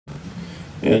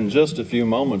In just a few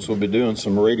moments, we'll be doing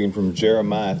some reading from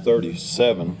Jeremiah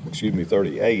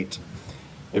 38.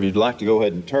 If you'd like to go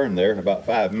ahead and turn there in about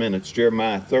 5 minutes,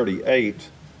 Jeremiah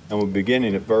 38, and we're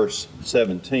beginning at verse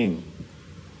 17.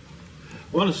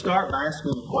 I want to start by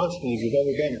asking the question, if you've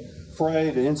ever been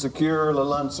afraid, insecure, a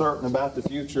little uncertain about the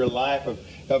future of life,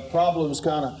 have problems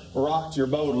kind of rocked your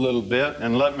boat a little bit,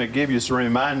 and let me give you some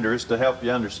reminders to help you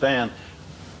understand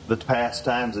the past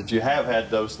times that you have had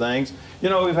those things. You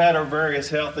know, we've had our various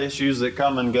health issues that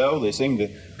come and go. They seem to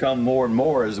come more and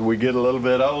more as we get a little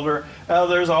bit older.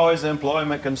 There's always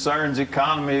employment concerns,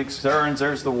 economy concerns,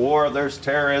 there's the war, there's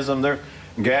terrorism, there's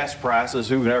gas prices.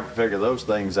 Who can ever figure those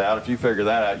things out? If you figure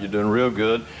that out, you're doing real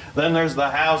good. Then there's the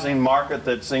housing market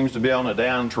that seems to be on a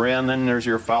downtrend. Then there's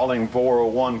your falling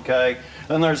 401k.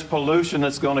 Then there's pollution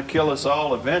that's going to kill us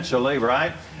all eventually,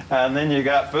 right? And then you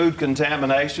got food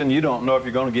contamination. You don't know if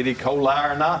you're going to get E.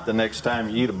 coli or not the next time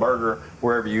you eat a burger,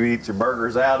 wherever you eat your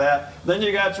burgers out at. Then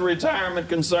you got your retirement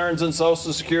concerns and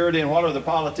Social Security, and what are the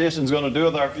politicians going to do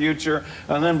with our future?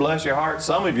 And then, bless your heart,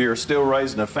 some of you are still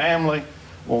raising a family.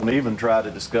 Won't even try to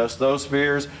discuss those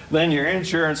fears. Then your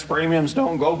insurance premiums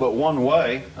don't go but one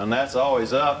way, and that's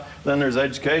always up. Then there's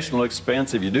educational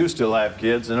expense if you do still have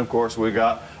kids, and of course we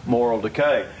got moral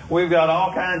decay. We've got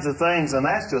all kinds of things, and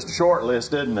that's just a short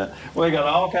list, isn't it? We've got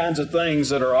all kinds of things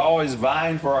that are always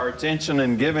vying for our attention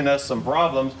and giving us some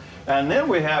problems. And then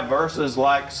we have verses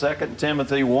like 2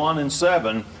 Timothy 1 and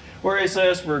 7, where he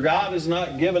says, "For God has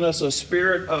not given us a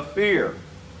spirit of fear,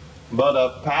 but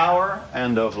of power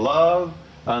and of love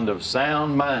and of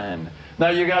sound mind." Now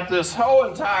you got this whole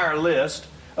entire list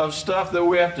of stuff that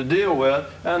we have to deal with,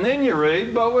 and then you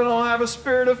read, but we don't have a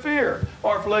spirit of fear.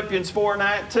 Or Philippians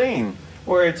 4:19,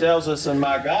 where it tells us, "And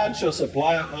my God shall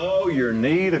supply all your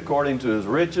need according to his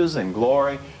riches and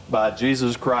glory by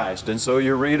Jesus Christ." And so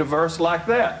you read a verse like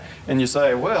that, and you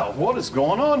say, well, what is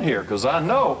going on here? Because I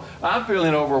know I'm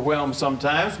feeling overwhelmed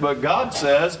sometimes, but God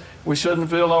says we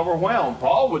shouldn't feel overwhelmed.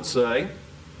 Paul would say,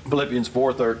 Philippians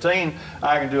 4:13,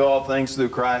 "I can do all things through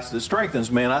Christ that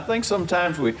strengthens me." And I think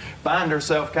sometimes we find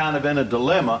ourselves kind of in a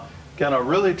dilemma. Can I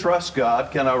really trust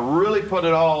God? Can I really put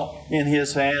it all in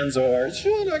his hands? Or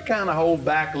should I kind of hold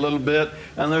back a little bit?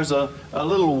 And there's a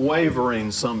little wavering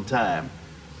sometime.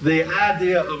 The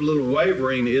idea of little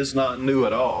wavering is not new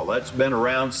at all. That's been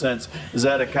around since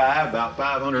Zedekiah, about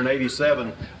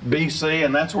 587 BC,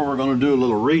 and that's where we're going to do a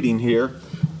little reading here.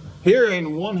 Here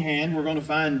in one hand, we're going to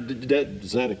find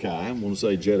Zedekiah. I'm going to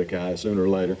say Zedekiah sooner or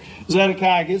later.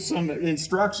 Zedekiah gets some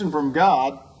instruction from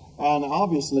God, and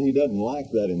obviously he doesn't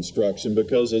like that instruction,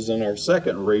 because as in our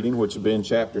second reading, which will be in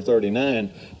chapter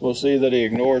 39, we'll see that he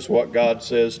ignores what God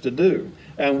says to do.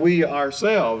 And we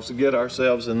ourselves get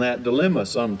ourselves in that dilemma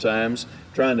sometimes,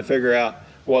 trying to figure out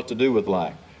what to do with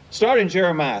life. Starting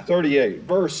Jeremiah 38,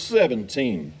 verse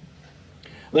 17.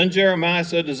 "Then Jeremiah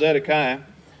said to Zedekiah,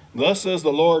 Thus says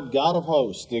the Lord God of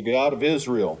hosts, the God of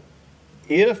Israel,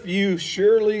 if you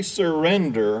surely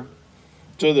surrender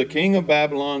to the king of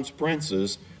Babylon's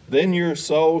princes, then your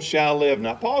soul shall live."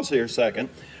 Now pause here a second,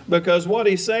 because what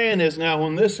he's saying is, now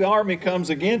when this army comes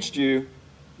against you,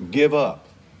 give up,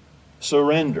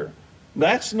 surrender.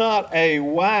 That's not a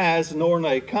wise nor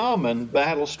a common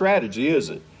battle strategy, is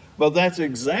it? But that's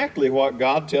exactly what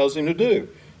God tells him to do.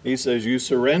 He says, you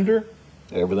surrender,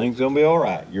 everything's going to be all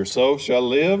right. Your soul shall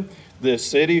live. This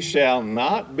city shall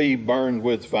not be burned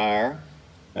with fire,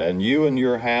 and you and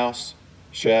your house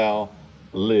shall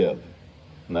live.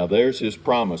 Now there's his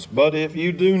promise. "But if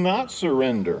you do not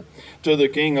surrender to the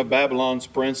king of Babylon's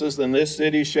princes, then this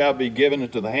city shall be given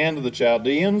into the hand of the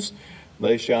Chaldeans.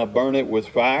 They shall burn it with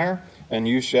fire, and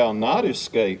you shall not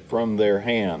escape from their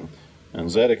hand." And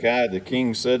Zedekiah the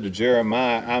king said to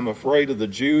Jeremiah, "I'm afraid of the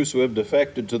Jews who have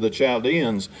defected to the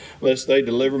Chaldeans, lest they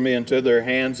deliver me into their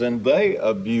hands and they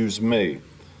abuse me."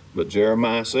 But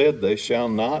Jeremiah said, "They shall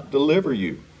not deliver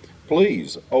you.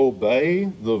 Please obey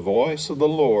the voice of the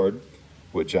Lord,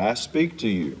 which I speak to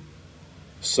you.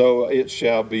 So it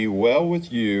shall be well with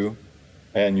you,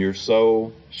 and your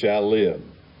soul shall live.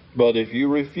 But if you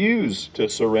refuse to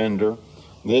surrender,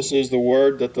 this is the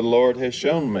word that the Lord has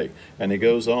shown me." And he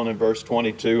goes on in verse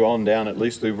 22 on down at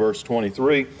least through verse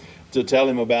 23 to tell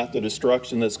him about the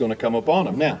destruction that's going to come upon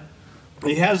him. Now,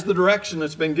 he has the direction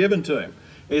that's been given to him.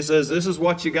 He says, this is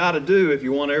what you got to do if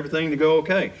you want everything to go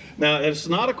okay. Now, it's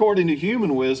not according to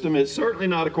human wisdom. It's certainly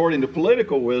not according to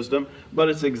political wisdom, but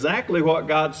it's exactly what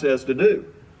God says to do.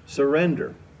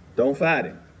 Surrender. Don't fight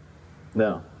him.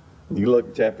 Now, you look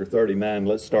at chapter 39.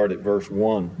 Let's start at verse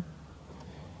 1.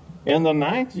 "In the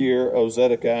 9th year of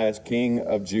Zedekiah king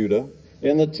of Judah,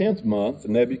 In the 10th month,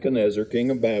 Nebuchadnezzar, king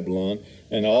of Babylon,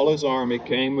 and all his army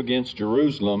came against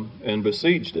Jerusalem and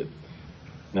besieged it.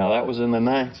 Now that was in the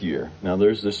 9th year. Now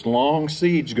there's this long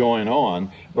siege going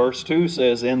on. Verse 2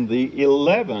 says, in the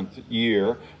 11th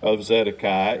year of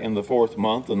Zedekiah, in the 4th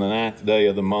month, and the 9th day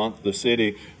of the month, the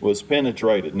city was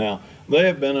penetrated. Now they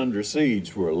have been under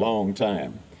siege for a long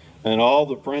time. And all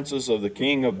the princes of the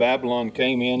king of Babylon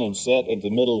came in and sat at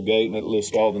the middle gate, and it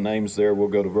lists all the names there. We'll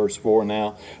go to verse 4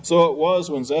 now. So it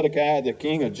was when Zedekiah the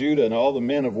king of Judah and all the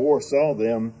men of war saw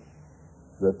them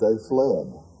that they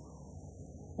fled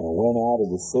and went out of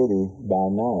the city by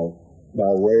night by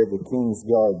way of the king's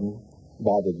garden,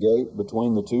 by the gate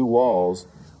between the two walls,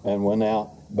 and went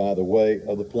out by the way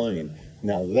of the plain.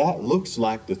 Now that looks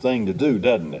like the thing to do,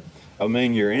 doesn't it? I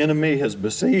mean, your enemy has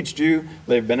besieged you.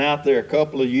 They've been out there a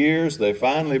couple of years. They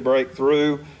finally break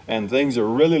through, and things are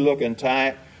really looking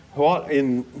tight. What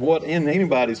in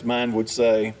anybody's mind would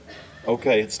say,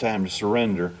 okay, it's time to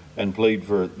surrender and plead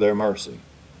for their mercy?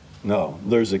 No,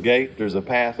 there's a gate, there's a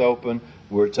path open.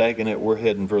 We're taking it, we're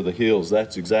heading for the hills.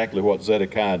 That's exactly what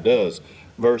Zedekiah does.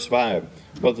 Verse 5,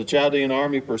 but the Chaldean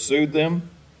army pursued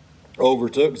them,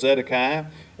 overtook Zedekiah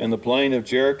in the plain of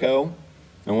Jericho.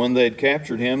 And when they had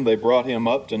captured him, they brought him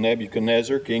up to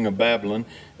Nebuchadnezzar, king of Babylon,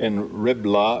 in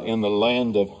Riblah, in the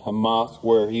land of Hamath,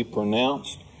 where he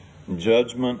pronounced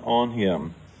judgment on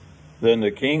him. Then the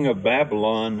king of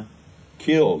Babylon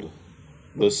killed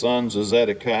the sons of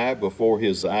Zedekiah before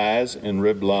his eyes in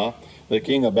Riblah. The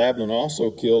king of Babylon also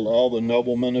killed all the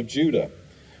noblemen of Judah.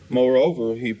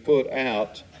 Moreover, he put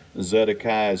out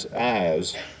Zedekiah's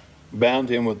eyes, bound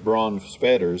him with bronze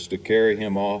fetters to carry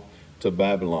him off to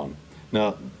Babylon.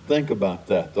 Now, think about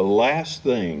that. The last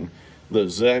thing that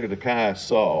Zedekiah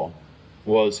saw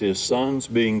was his sons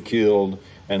being killed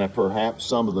and perhaps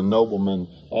some of the noblemen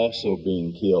also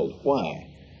being killed. Why?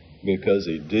 Because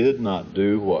he did not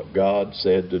do what God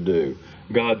said to do.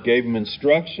 God gave him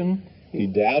instruction. He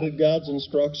doubted God's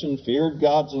instruction, feared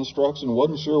God's instruction,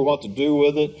 wasn't sure what to do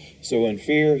with it. So in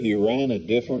fear, he ran a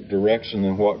different direction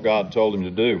than what God told him to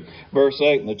do. Verse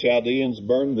 8, and the Chaldeans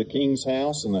burned the king's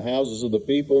house and the houses of the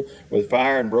people with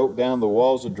fire and broke down the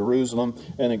walls of Jerusalem.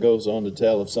 And it goes on to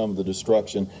tell of some of the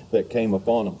destruction that came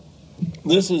upon them.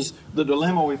 This is the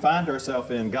dilemma we find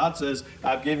ourselves in. God says,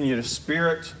 I've given you the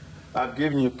Spirit, I've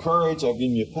given you courage, I've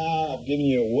given you power, I've given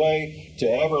you a way to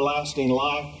everlasting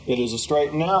life. It is a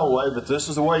straight and narrow way, but this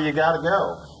is the way you got to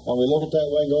go. And we look at that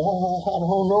way and go, oh, I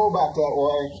don't know about that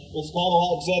way. It's kind of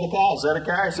like Zedekiah.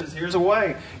 Zedekiah says, here's a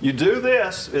way. You do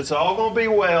this, it's all going to be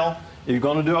well. You're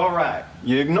going to do all right.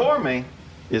 You ignore me,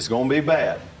 it's going to be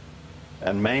bad.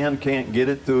 And man can't get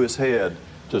it through his head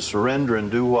to surrender and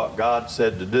do what God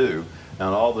said to do.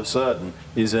 And all of a sudden,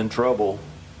 he's in trouble.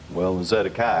 Well, in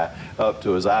Zedekiah, up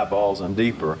to his eyeballs and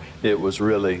deeper, it was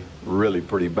really, really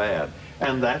pretty bad.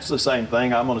 And that's the same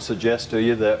thing I'm going to suggest to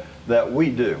you that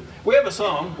we do. We have a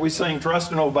song, we sing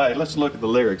Trust and Obey. Let's look at the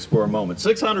lyrics for a moment.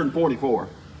 644.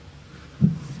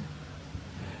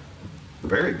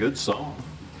 Very good song.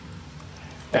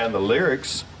 And the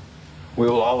lyrics we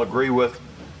will all agree with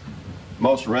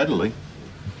most readily.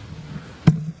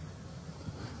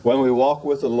 When we walk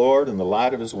with the Lord in the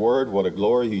light of His Word, what a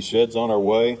glory He sheds on our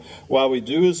way. While we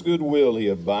do His good will, He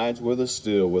abides with us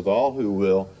still, with all who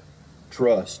will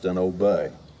trust and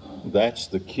obey. That's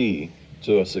the key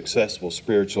to a successful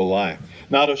spiritual life.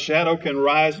 Not a shadow can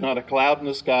rise, not a cloud in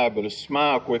the sky, but a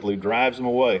smile quickly drives them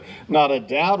away. Not a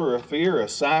doubt or a fear, a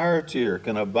sigh or a tear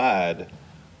can abide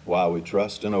while we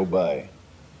trust and obey.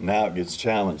 Now it gets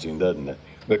challenging, doesn't it?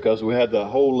 Because we had the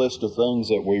whole list of things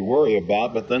that we worry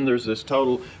about, but then there's this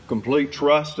total, complete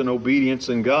trust and obedience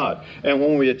in God. And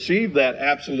when we achieve that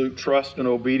absolute trust and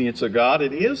obedience of God,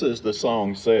 it is as the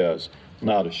song says,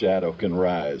 not a shadow can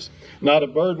rise. Not a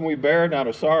burden we bear, not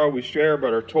a sorrow we share,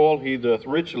 but our toil He doth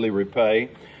richly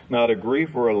repay. Not a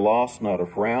grief or a loss, not a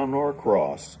frown nor a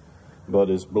cross,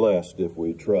 but is blessed if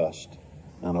we trust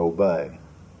and obey.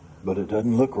 But it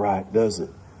doesn't look right, does it?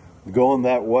 Going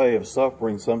that way of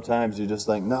suffering, sometimes you just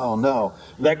think, no,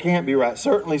 that can't be right.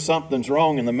 Certainly something's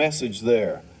wrong in the message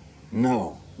there.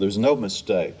 No, there's no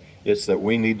mistake. It's that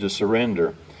we need to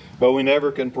surrender. But we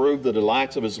never can prove the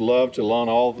delights of His love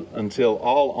until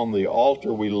all on the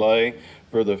altar we lay,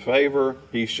 for the favor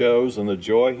He shows and the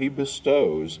joy He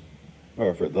bestows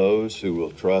are for those who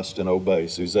will trust and obey.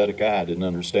 So Zedekiah didn't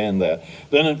understand that.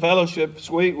 Then in fellowship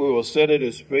sweet we will sit at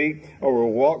His feet, or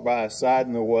we'll walk by His side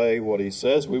in the way. What He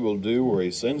says we will do, where He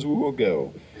sends we will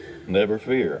go. Never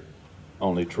fear,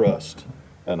 only trust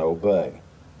and obey.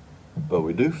 But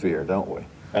we do fear, don't we?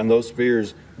 And those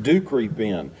fears do creep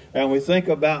in. And we think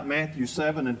about Matthew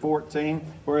 7 and 14,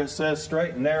 where it says,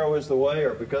 straight and narrow is the way,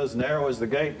 or because narrow is the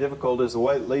gate, difficult is the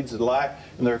way that leads to life,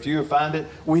 and there are few who find it.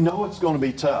 We know it's going to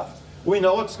be tough. We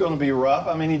know it's going to be rough.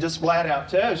 I mean, he just flat out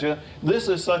tells you, this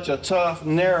is such a tough,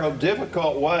 narrow,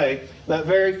 difficult way that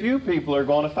very few people are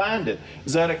going to find it.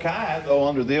 Zedekiah, though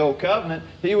under the old covenant,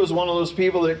 he was one of those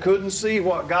people that couldn't see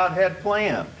what God had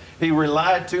planned. He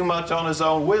relied too much on his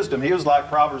own wisdom. He was like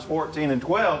Proverbs 14 and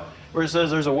 12, where it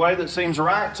says there's a way that seems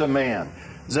right to man.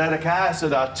 Zedekiah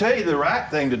said, I'll tell you the right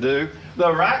thing to do.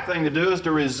 The right thing to do is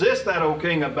to resist that old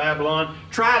king of Babylon,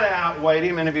 try to outweigh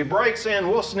him, and if he breaks in,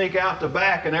 we'll sneak out the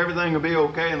back and everything will be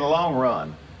okay in the long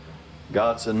run.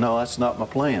 God said, no, that's not my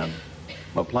plan.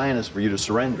 My plan is for you to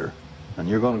surrender. And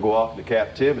you're going to go off into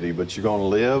captivity, but you're going to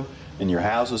live, and your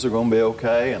houses are going to be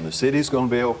okay, and the city's going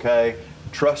to be okay.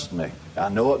 Trust me. I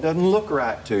know it doesn't look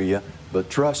right to you, but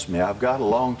trust me, I've got a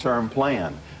long-term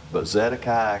plan. But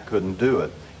Zedekiah couldn't do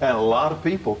it. And a lot of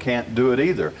people can't do it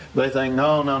either. They think,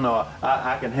 no,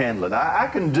 I can handle it. I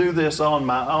can do this on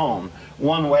my own,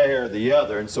 one way or the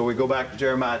other. And so we go back to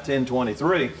Jeremiah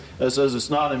 10:23. That says,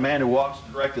 it's not in man who walks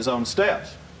to direct his own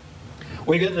steps.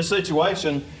 We get in a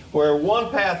situation where one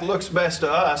path looks best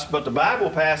to us, but the Bible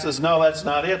path says, no, that's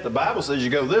not it. The Bible says you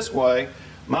go this way.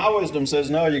 My wisdom says,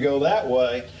 no, you go that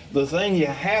way. The thing you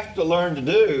have to learn to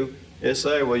do is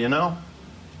say, well, you know,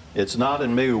 it's not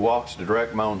in me who walks to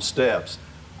direct my own steps.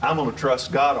 I'm going to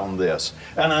trust God on this.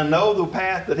 And I know the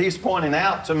path that He's pointing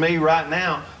out to me right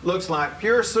now looks like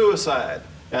pure suicide.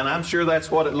 And I'm sure that's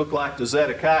what it looked like to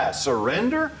Zedekiah.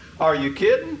 Surrender? Are you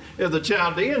kidding? If the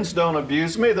Chaldeans don't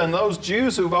abuse me, then those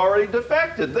Jews who've already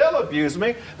defected, they'll abuse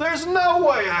me. There's no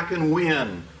way I can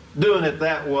win doing it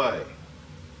that way.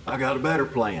 I got a better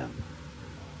plan.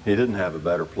 He didn't have a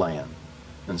better plan.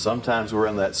 And sometimes we're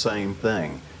in that same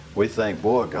thing. We think,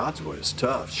 boy, God's way is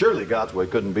tough. Surely God's way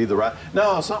couldn't be the right.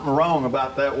 No, something wrong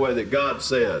about that way that God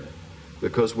said,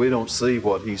 because we don't see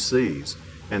what He sees.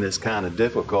 And it's kind of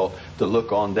difficult to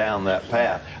look on down that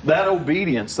path. That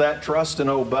obedience, that trust and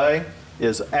obey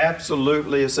is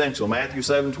absolutely essential. Matthew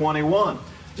 7:21.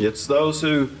 It's those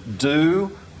who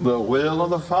do the will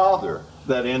of the Father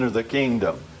that enter the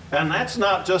kingdom. And that's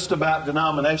not just about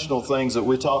denominational things that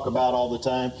we talk about all the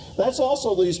time. That's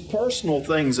also these personal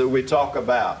things that we talk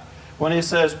about. When He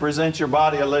says, present your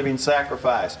body a living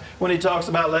sacrifice. When He talks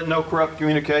about let no corrupt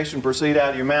communication proceed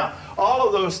out of your mouth. All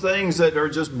of those things that are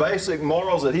just basic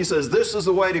morals that He says, this is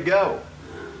the way to go.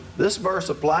 This verse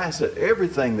applies to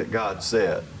everything that God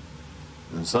said.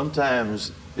 And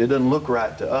sometimes it doesn't look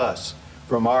right to us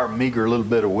from our meager little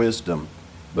bit of wisdom,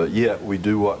 but yet we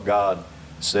do what God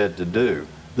said to do.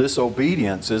 This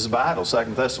obedience is vital.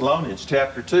 2 Thessalonians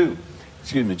chapter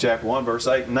 1, verse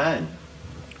 8 and 9.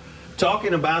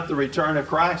 Talking about the return of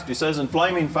Christ, he says, in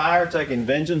flaming fire, taking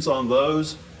vengeance on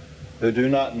those who do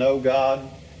not know God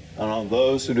and on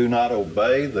those who do not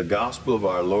obey the gospel of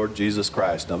our Lord Jesus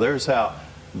Christ. Now there's how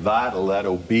vital that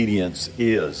obedience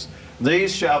is.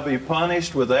 These shall be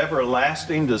punished with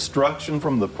everlasting destruction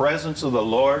from the presence of the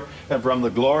Lord and from the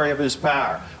glory of His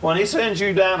power. When He sends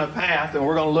you down a path, and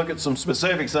we're going to look at some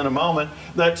specifics in a moment,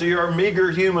 that to your meager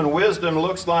human wisdom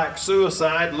looks like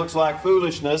suicide, looks like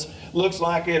foolishness, looks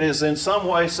like it is in some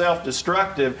way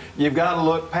self-destructive, you've got to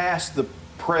look past the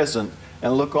present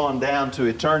and look on down to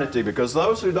eternity, because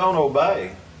those who don't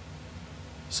obey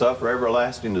suffer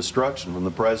everlasting destruction from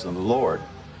the presence of the Lord.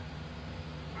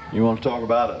 You want to talk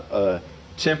about a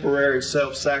temporary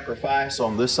self-sacrifice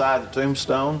on this side of the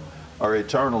tombstone, or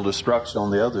eternal destruction on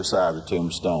the other side of the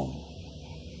tombstone?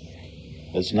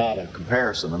 It's not a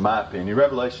comparison, in my opinion.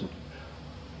 Revelation,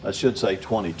 I should say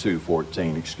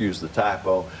 22:14, excuse the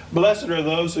typo. Blessed are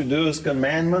those who do His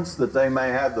commandments, that they may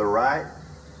have the right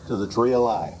to the tree of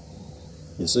life.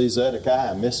 You see,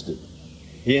 Zedekiah missed it.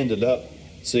 He ended up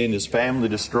seeing his family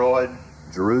destroyed,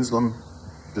 Jerusalem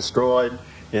destroyed.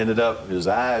 He ended up, his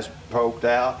eyes poked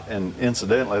out, and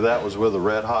incidentally, that was with a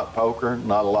red-hot poker.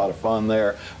 Not a lot of fun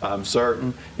there, I'm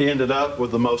certain. He ended up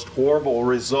with the most horrible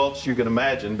results you can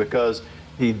imagine, because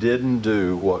he didn't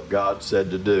do what God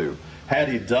said to do. Had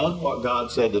he done what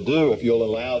God said to do, if you'll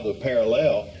allow the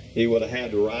parallel, he would have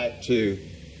had the right to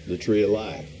the tree of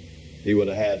life. He would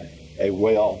have had a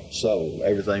well soul.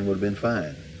 Everything would have been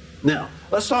fine. Now,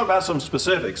 let's talk about some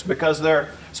specifics, because there are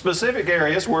specific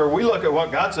areas where we look at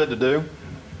what God said to do,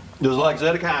 just like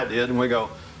Zedekiah did, and we go,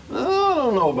 oh, I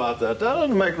don't know about that. That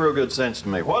doesn't make real good sense to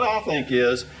me. What I think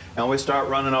is, and we start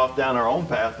running off down our own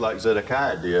path like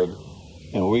Zedekiah did,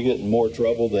 and we get in more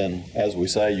trouble than, as we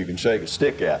say, you can shake a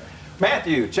stick at.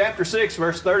 Matthew chapter 6,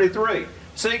 verse 33.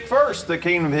 Seek first the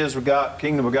kingdom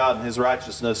of God and His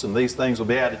righteousness, and these things will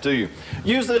be added to you.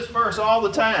 Use this verse all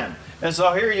the time. And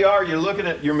so here you are, you're looking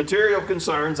at your material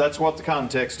concerns. That's what the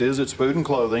context is. It's food and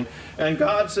clothing. And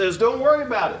God says, don't worry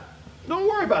about it. Don't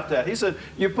worry about that. He said,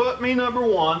 you put me number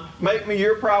one, make me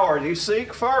your priority.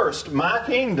 Seek first my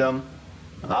kingdom,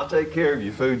 and I'll take care of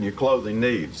your food and your clothing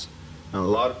needs. And a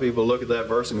lot of people look at that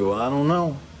verse and go, I don't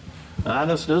know.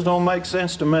 This don't make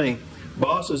sense to me.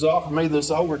 Boss has offered me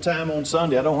this overtime on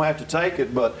Sunday. I don't have to take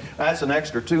it, but that's an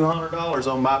extra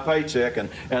 $200 on my paycheck, and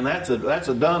that's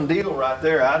a done deal right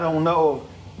there. I don't know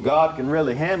if God can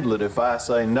really handle it if I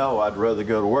say no. I'd rather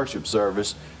go to worship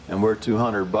service, and we're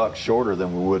 $200 shorter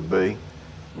than we would be.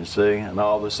 You see, and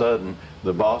all of a sudden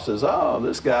the boss says, oh,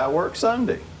 this guy works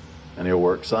Sunday. And he'll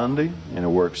work Sunday, and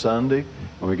he'll work Sunday,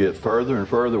 and we get further and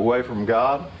further away from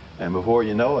God, and before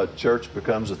you know it, church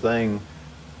becomes a thing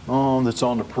that's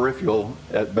on the peripheral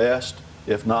at best,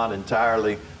 if not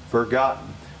entirely forgotten.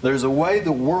 There's a way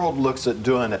the world looks at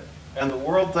doing it, and the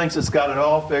world thinks it's got it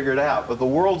all figured out, but the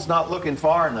world's not looking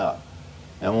far enough.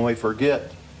 And when we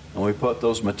forget and we put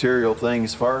those material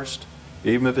things first,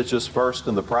 even if it's just first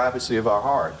in the privacy of our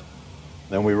heart,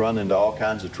 then we run into all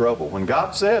kinds of trouble. When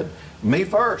God said, me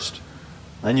first,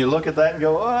 and you look at that and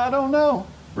go, oh, I don't know.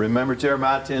 Remember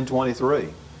Jeremiah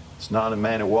 10:23. It's not a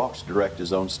man who walks direct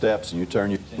his own steps, and you turn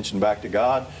your attention back to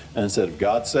God and said, if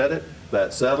God said it,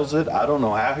 that settles it. I don't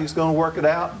know how He's going to work it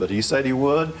out, but He said He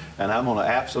would, and I'm going to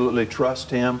absolutely trust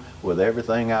Him with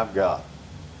everything I've got.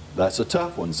 That's a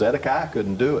tough one. Zedekiah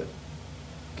couldn't do it.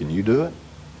 Can you do it?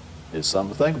 It's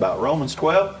something to think about. Romans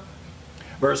 12,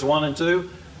 verse 1 and 2.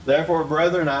 Therefore,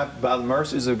 brethren, by the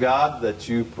mercies of God, that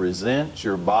you present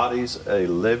your bodies a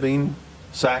living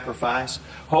sacrifice,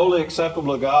 wholly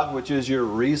acceptable to God, which is your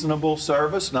reasonable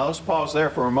service. Now let's pause there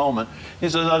for a moment. He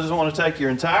says, I just want to take your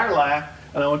entire life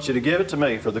and I want you to give it to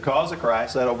me for the cause of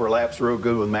Christ. That overlaps real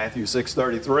good with Matthew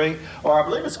 6:33, or I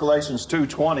believe it's Galatians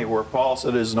 2:20, where Paul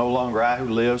said, it is no longer I who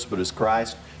lives, but it's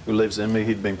Christ who lives in me.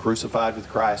 He'd been crucified with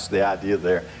Christ, the idea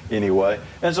there anyway.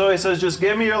 And so he says, just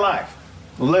give me your life.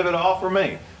 Live it all for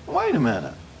me. Wait a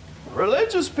minute.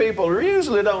 Religious people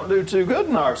usually don't do too good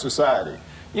in our society.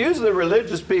 Usually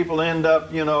religious people end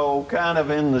up, kind of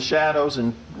in the shadows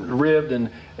and ribbed and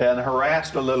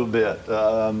harassed a little bit.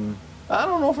 I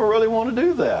don't know if I really want to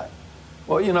do that.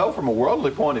 Well, from a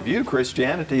worldly point of view,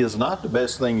 Christianity is not the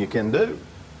best thing you can do.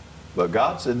 But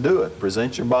God said, do it.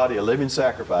 Present your body a living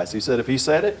sacrifice. He said, if He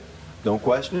said it, don't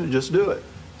question it, just do it.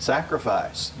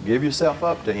 Sacrifice. Give yourself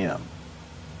up to Him.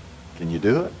 Can you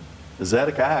do it?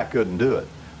 Zedekiah couldn't do it.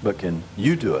 But can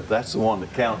you do it? That's the one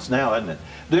that counts now, isn't it?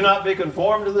 Do not be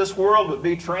conformed to this world, but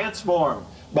be transformed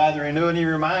by the renewing of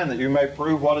your mind, that you may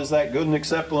prove what is that good and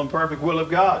acceptable and perfect will of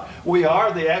God. We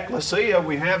are the ecclesia.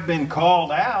 We have been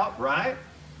called out, right?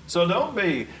 So don't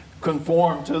be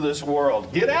conformed to this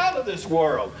world. Get out of this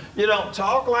world. You don't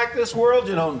talk like this world.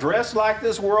 You don't dress like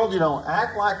this world. You don't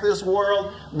act like this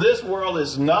world. This world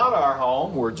is not our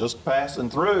home. We're just passing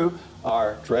through.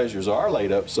 Our treasures are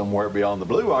laid up somewhere beyond the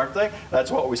blue, aren't they? That's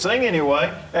what we sing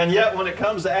anyway. And yet when it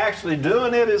comes to actually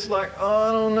doing it, it's like, oh,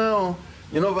 I don't know.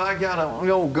 If I'm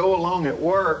going to go along at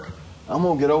work, I'm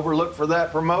going to get overlooked for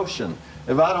that promotion.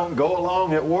 If I don't go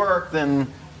along at work, then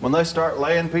when they start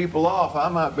laying people off, I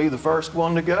might be the first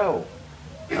one to go.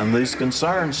 And these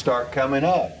concerns start coming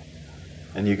up.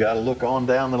 And you got to look on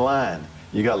down the line.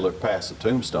 You got to look past the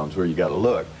tombstones where you got to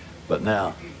look. But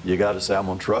now you got to say, I'm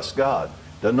going to trust God.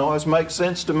 Doesn't always make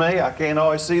sense to me. I can't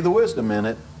always see the wisdom in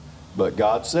it. But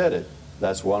God said it.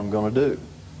 That's what I'm going to do.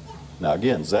 Now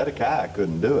again, Zedekiah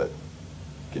couldn't do it.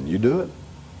 Can you do it?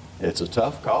 It's a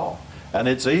tough call. And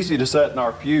it's easy to sit in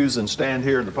our pews and stand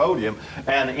here at the podium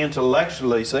and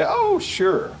intellectually say, oh,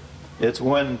 sure. It's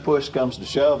when push comes to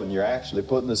shove and you're actually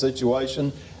put in the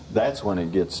situation, that's when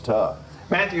it gets tough.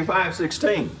 Matthew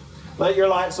 5:16. Let your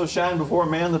light so shine before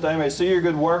men that they may see your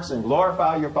good works and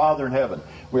glorify your Father in heaven.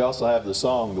 We also have the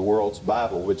song, The World's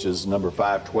Bible, which is number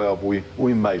 512.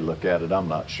 We may look at it. I'm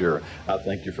not sure. I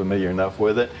think you're familiar enough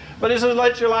with it. But it says,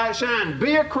 let your light shine.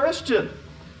 Be a Christian.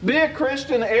 Be a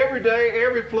Christian every day,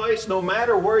 every place, no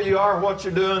matter where you are, what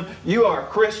you're doing. You are a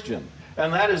Christian.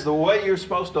 And that is the way you're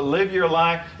supposed to live your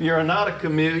life. You're not a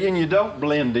chameleon. You don't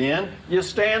blend in. You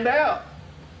stand out.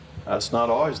 That's not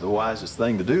always the wisest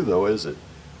thing to do, though, is it?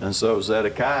 And so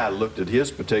Zedekiah looked at his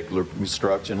particular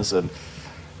instruction and said,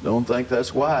 don't think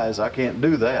that's wise. I can't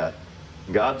do that.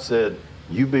 God said,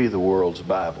 you be the world's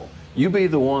Bible. You be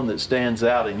the one that stands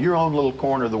out in your own little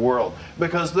corner of the world.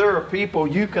 Because there are people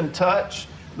you can touch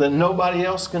that nobody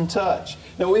else can touch.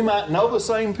 Now, we might know the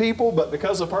same people, but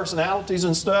because of personalities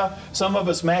and stuff, some of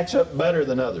us match up better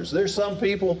than others. There's some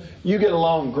people you get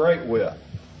along great with,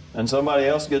 and somebody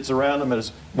else gets around them, as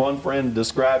one friend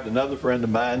described another friend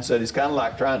of mine, said he's kind of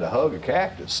like trying to hug a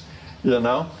cactus. You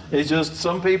know, it's just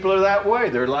some people are that way.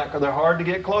 They're hard to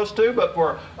get close to, but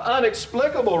for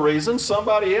inexplicable reasons,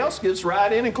 somebody else gets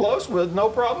right in and close with no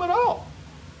problem at all.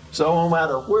 So no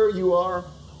matter where you are,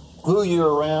 who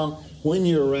you're around, when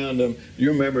you're around them,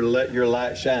 you remember to let your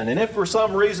light shine. And if for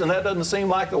some reason that doesn't seem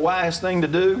like the wise thing to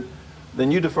do,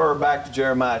 then you defer back to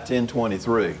Jeremiah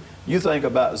 10:23. You think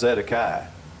about Zedekiah.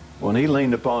 When he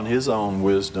leaned upon his own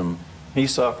wisdom, he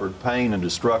suffered pain and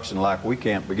destruction like we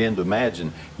can't begin to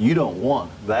imagine. You don't want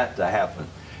that to happen.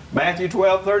 Matthew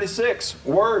 12:36,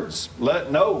 words,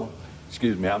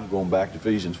 I'm going back to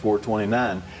Ephesians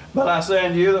 4:29. But I say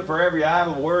unto you that for every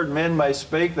idle word men may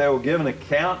speak, they will give an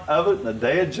account of it in the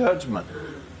day of judgment.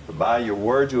 For by your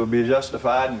words you will be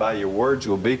justified, and by your words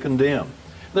you will be condemned.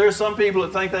 There are some people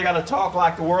that think they got to talk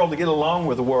like the world to get along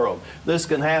with the world. This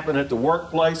can happen at the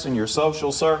workplace, in your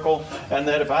social circle, and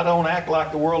that if I don't act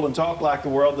like the world and talk like the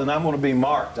world, then I'm going to be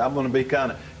marked. I'm going to be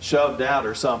kind of shoved out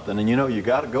or something. And you know, you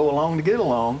got to go along to get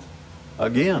along.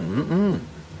 Again,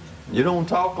 you don't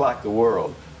talk like the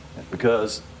world,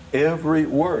 because every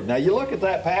word. Now you look at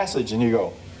that passage and you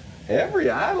go, every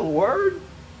idle word?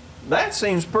 That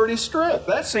seems pretty strict.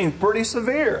 That seems pretty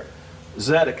severe.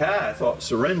 Zedekiah thought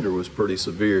surrender was pretty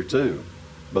severe too,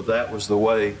 but that was the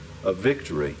way of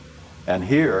victory. And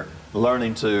here,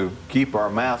 learning to keep our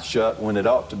mouth shut when it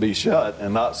ought to be shut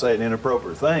and not saying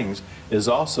inappropriate things is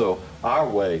also our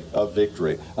way of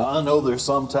victory. I know there's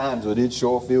some times that it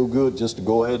sure feel good just to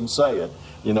go ahead and say it.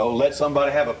 You know, let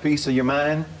somebody have a piece of your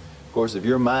mind. Of course, if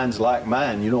your mind's like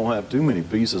mine, you don't have too many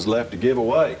pieces left to give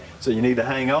away, so you need to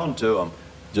hang on to them.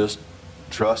 Just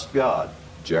trust God.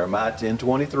 Jeremiah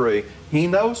 10:23, He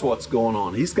knows what's going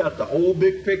on. He's got the whole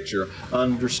big picture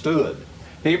understood.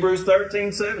 Hebrews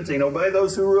 13:17, obey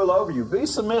those who rule over you. Be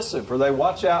submissive, for they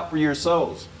watch out for your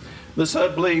souls. This, I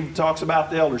believe, talks about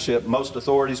the eldership. Most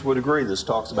authorities would agree this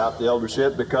talks about the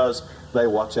eldership because they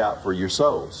watch out for your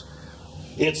souls.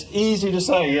 It's easy to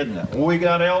say, isn't it? We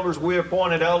got elders, we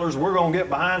appointed elders, we're going to get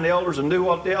behind the elders and do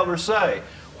what the elders say.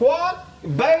 What?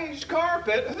 Beige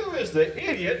carpet? Who is the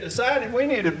idiot decided we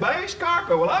needed beige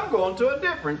carpet? Well, I'm going to a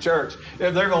different church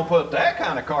if they're going to put that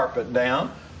kind of carpet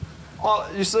down.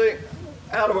 You see,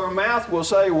 out of our mouth we'll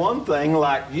say one thing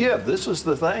like, yeah, this is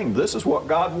the thing, this is what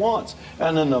God wants.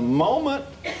 And in the moment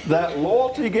that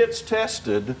loyalty gets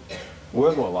tested,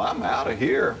 well, I'm out of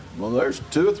here. Well, there's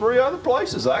 2 or 3 other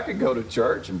places I could go to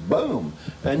church, and boom,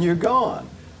 and you're gone.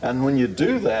 And when you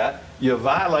do that, you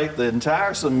violate the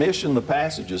entire submission the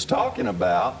passage is talking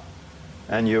about,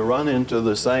 and you run into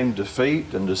the same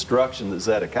defeat and destruction that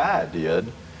Zedekiah did,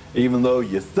 even though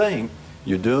you think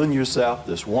you're doing yourself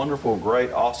this wonderful,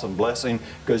 great, awesome blessing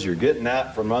because you're getting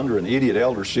out from under an idiot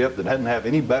eldership that doesn't have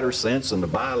any better sense than to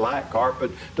buy a light carpet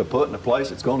to put in a place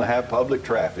that's going to have public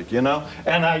traffic, you know?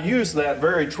 And I use that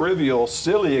very trivial,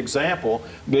 silly example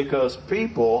because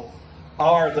people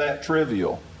are that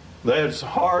trivial. It's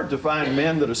hard to find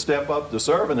men that will step up to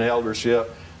serve in the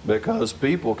eldership because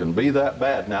people can be that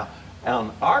bad. Now,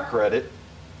 on our credit,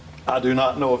 I do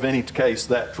not know of any case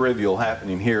that trivial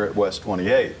happening here at West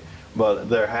 28. But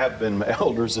there have been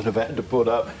elders that have had to put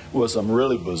up with some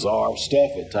really bizarre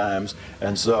stuff at times.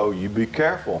 And so you be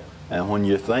careful. And when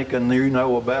you're thinking you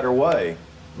know a better way,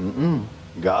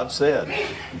 God said,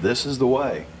 this is the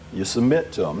way. You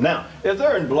submit to them. Now, if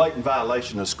they're in blatant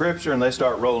violation of Scripture and they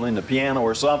start rolling the piano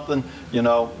or something, you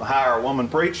know, hire a woman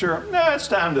preacher, it's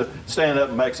time to stand up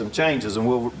and make some changes, and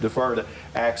we'll defer to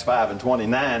Acts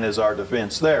 5:29 as our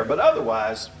defense there. But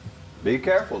otherwise, be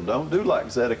careful. Don't do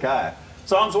like Zedekiah.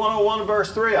 Psalms 101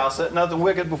 verse 3, I'll set nothing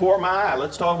wicked before my eye.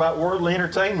 Let's talk about worldly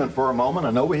entertainment for a moment.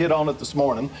 I know we hit on it this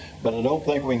morning, but I don't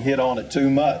think we can hit on it too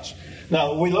much.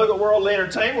 Now, we look at worldly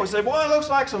entertainment, we say, boy, it looks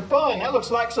like some fun. That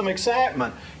looks like some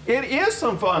excitement. It is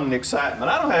some fun and excitement.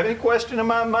 I don't have any question in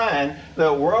my mind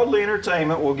that worldly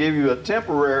entertainment will give you a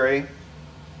temporary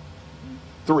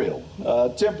thrill,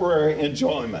 temporary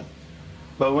enjoyment.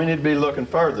 But we need to be looking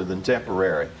further than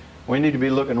temporary. We need to be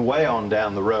looking way on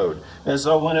down the road. And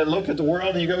so when I look at the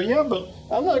world and you go, yeah, but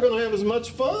I'm not going to have as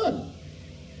much fun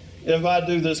if I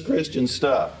do this Christian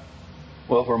stuff.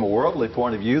 Well, from a worldly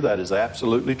point of view, that is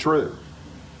absolutely true.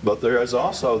 But there is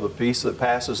also the peace that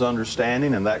passes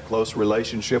understanding and that close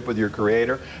relationship with your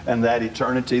Creator and that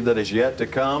eternity that is yet to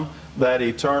come, that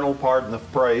eternal, pardon the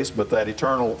phrase, but that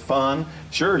eternal fun.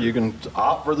 Sure, you can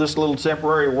opt for this little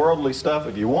temporary worldly stuff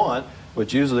if you want,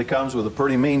 which usually comes with a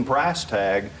pretty mean price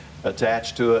tag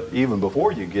attached to it even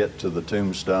before you get to the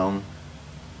tombstone.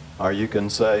 Or you can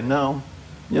say, no,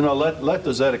 let the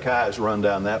Zedekiahs run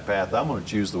down that path. I'm going to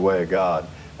choose the way of God,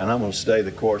 and I'm going to stay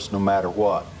the course no matter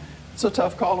what. It's a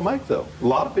tough call to make, though. A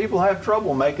lot of people have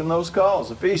trouble making those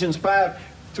calls. Ephesians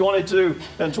 5:22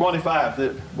 and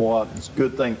 25. Boy, it's a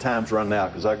good thing time's running out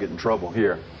because I get in trouble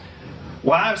here.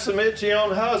 Wives, submit to your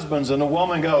own husbands. And the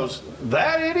woman goes,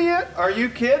 that idiot? Are you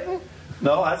kidding?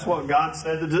 No, that's what God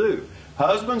said to do.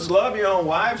 Husbands, love your own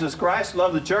wives as Christ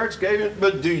loved the church.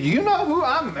 But do you know who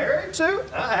I'm married to?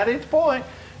 At its point,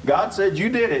 God said you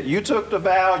did it. You took the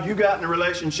vow. You got in a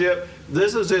relationship.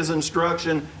 This is His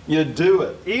instruction. You do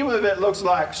it. Even if it looks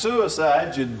like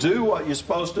suicide, you do what you're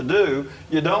supposed to do.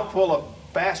 You don't pull a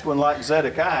fast one like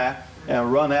Zedekiah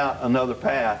and run out another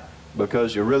path,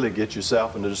 because you really get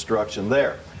yourself into destruction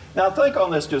there. Now think on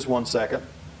this just one second.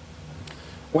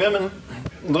 Women,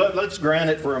 let's grant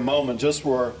it for a moment, just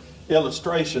for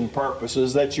illustration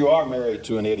purposes, that you are married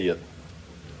to an idiot.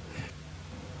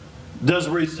 Does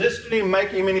resisting him make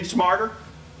him any smarter?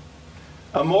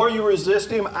 The more you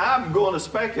resist him, I'm going to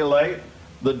speculate,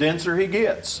 the denser he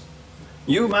gets.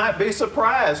 You might be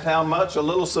surprised how much a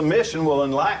little submission will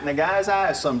enlighten a guy's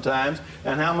eyes sometimes,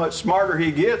 and how much smarter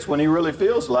he gets when he really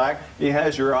feels like he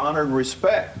has your honor and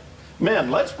respect.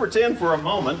 Men, let's pretend for a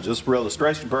moment, just for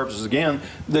illustration purposes again,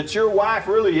 that your wife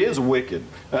really is wicked,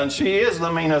 and she is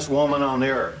the meanest woman on the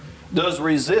earth. Does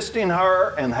resisting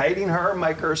her and hating her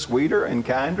make her sweeter and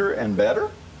kinder and better?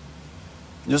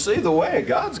 You see, the way of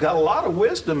God's got a lot of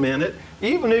wisdom in it,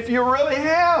 even if you really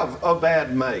have a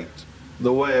bad mate.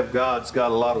 The way of God's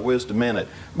got a lot of wisdom in it.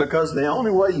 Because the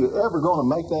only way you're ever going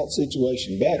to make that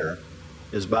situation better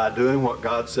is by doing what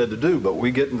God said to do. But we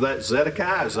get into that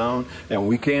Zedekiah zone and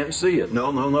we can't see it.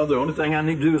 No. The only thing I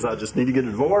need to do is I just need to get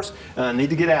a divorce, and I need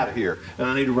to get out of here. And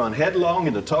I need to run headlong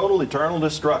into total eternal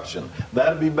destruction.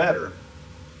 That'd be better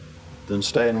than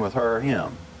staying with her or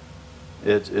him.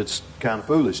 It's kind of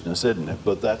foolishness, isn't it?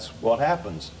 But that's what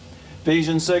happens.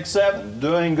 Ephesians 6:7,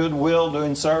 doing good will,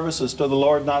 doing services to the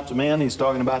Lord, not to men. He's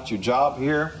talking about your job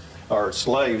here, or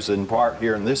slaves in part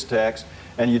here in this text.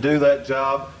 And you do that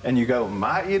job and you go,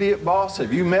 my idiot boss,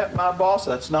 have you met my boss?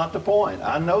 That's not the point.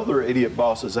 I know there are idiot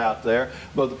bosses out there,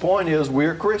 but the point is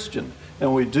we're Christian.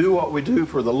 And we do what we do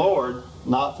for the Lord,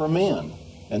 not for men.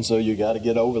 And so you got to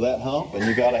get over that hump, and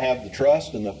you got to have the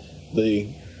trust and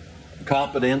the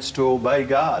competence to obey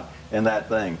God in that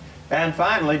thing. And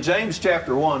finally, James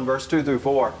chapter 1, verse 2 through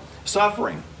 4,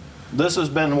 suffering. This has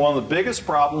been one of the biggest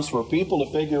problems for people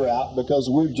to figure out, because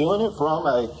we're doing it from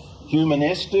a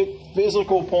humanistic,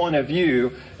 physical point of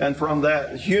view. And from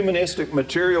that humanistic,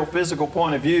 material, physical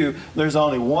point of view, there's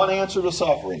only one answer to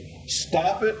suffering.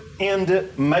 Stop it, end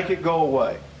it, make it go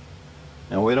away.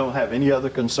 And we don't have any other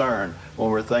concern when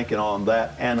we're thinking on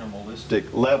that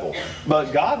animalistic level.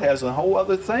 But God has a whole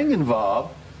other thing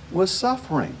involved with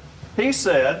suffering. He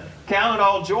said, count it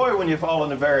all joy when you fall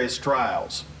into various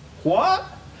trials. What?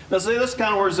 Now see, this is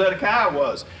kind of where Zedekiah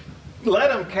was.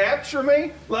 Let them capture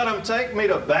me? Let them take me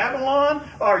to Babylon?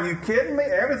 Are you kidding me?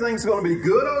 Everything's going to be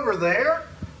good over there?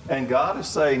 And God is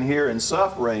saying here in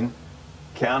suffering,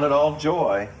 count it all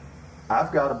joy.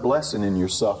 I've got a blessing in your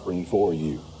suffering for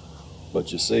you.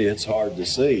 But you see, it's hard to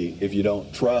see if you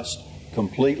don't trust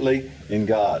completely in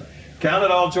God. Count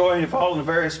it all joy when you fall into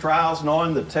various trials,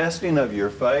 knowing the testing of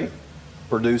your faith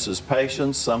produces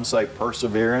patience, some say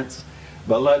perseverance.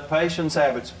 But let patience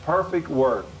have its perfect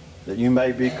work, that you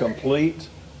may be complete,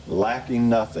 lacking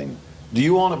nothing. Do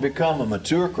you want to become a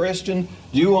mature Christian?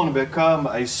 Do you want to become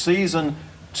a seasoned,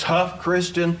 tough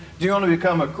Christian? Do you want to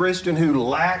become a Christian who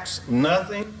lacks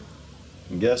nothing?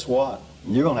 And guess what?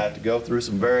 You're going to have to go through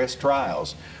some various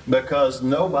trials, because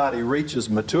nobody reaches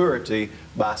maturity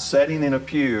by sitting in a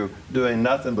pew doing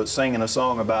nothing but singing a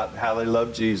song about how they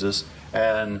love Jesus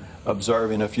and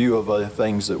observing a few of the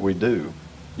things that we do.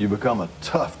 You become a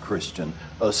tough Christian,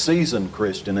 a seasoned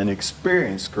Christian, an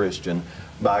experienced Christian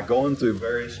by going through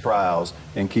various trials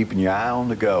and keeping your eye on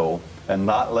the goal and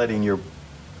not letting your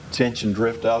attention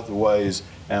drift out of the ways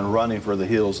and running for the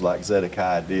hills like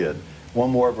Zedekiah did. One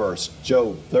more verse,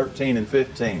 Job 13 and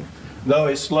 15. Though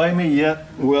he slay me, yet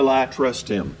will I trust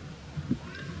him.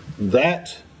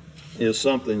 That is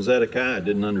something Zedekiah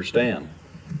didn't understand.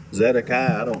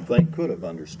 Zedekiah, I don't think, could have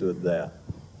understood that.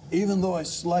 Even though he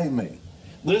slay me.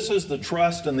 This is the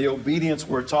trust and the obedience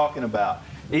we're talking about.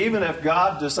 Even if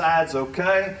God decides,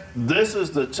 okay, this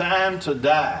is the time to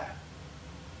die.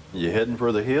 You heading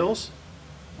for the hills?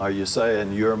 Are you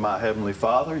saying, you're my heavenly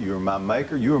Father, you're my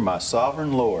Maker, you're my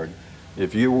sovereign Lord.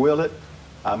 If you will it,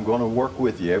 I'm going to work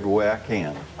with you every way I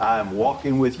can. I am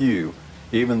walking with you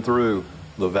even through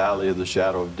the valley of the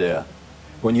shadow of death.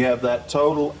 When you have that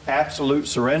total, absolute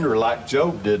surrender like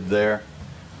Job did there,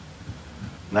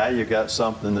 Now you got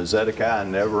something that Zedekiah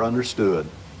never understood,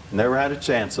 never had a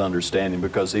chance of understanding,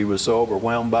 because he was so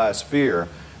overwhelmed by his fear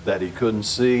that he couldn't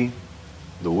see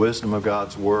the wisdom of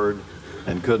God's Word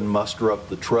and couldn't muster up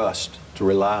the trust to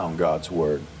rely on God's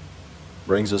Word.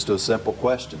 Brings us to a simple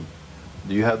question.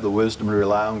 Do you have the wisdom to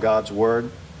rely on God's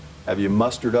Word? Have you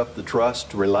mustered up the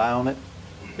trust to rely on it?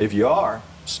 If you are,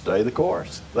 stay the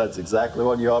course. That's exactly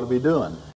what you ought to be doing.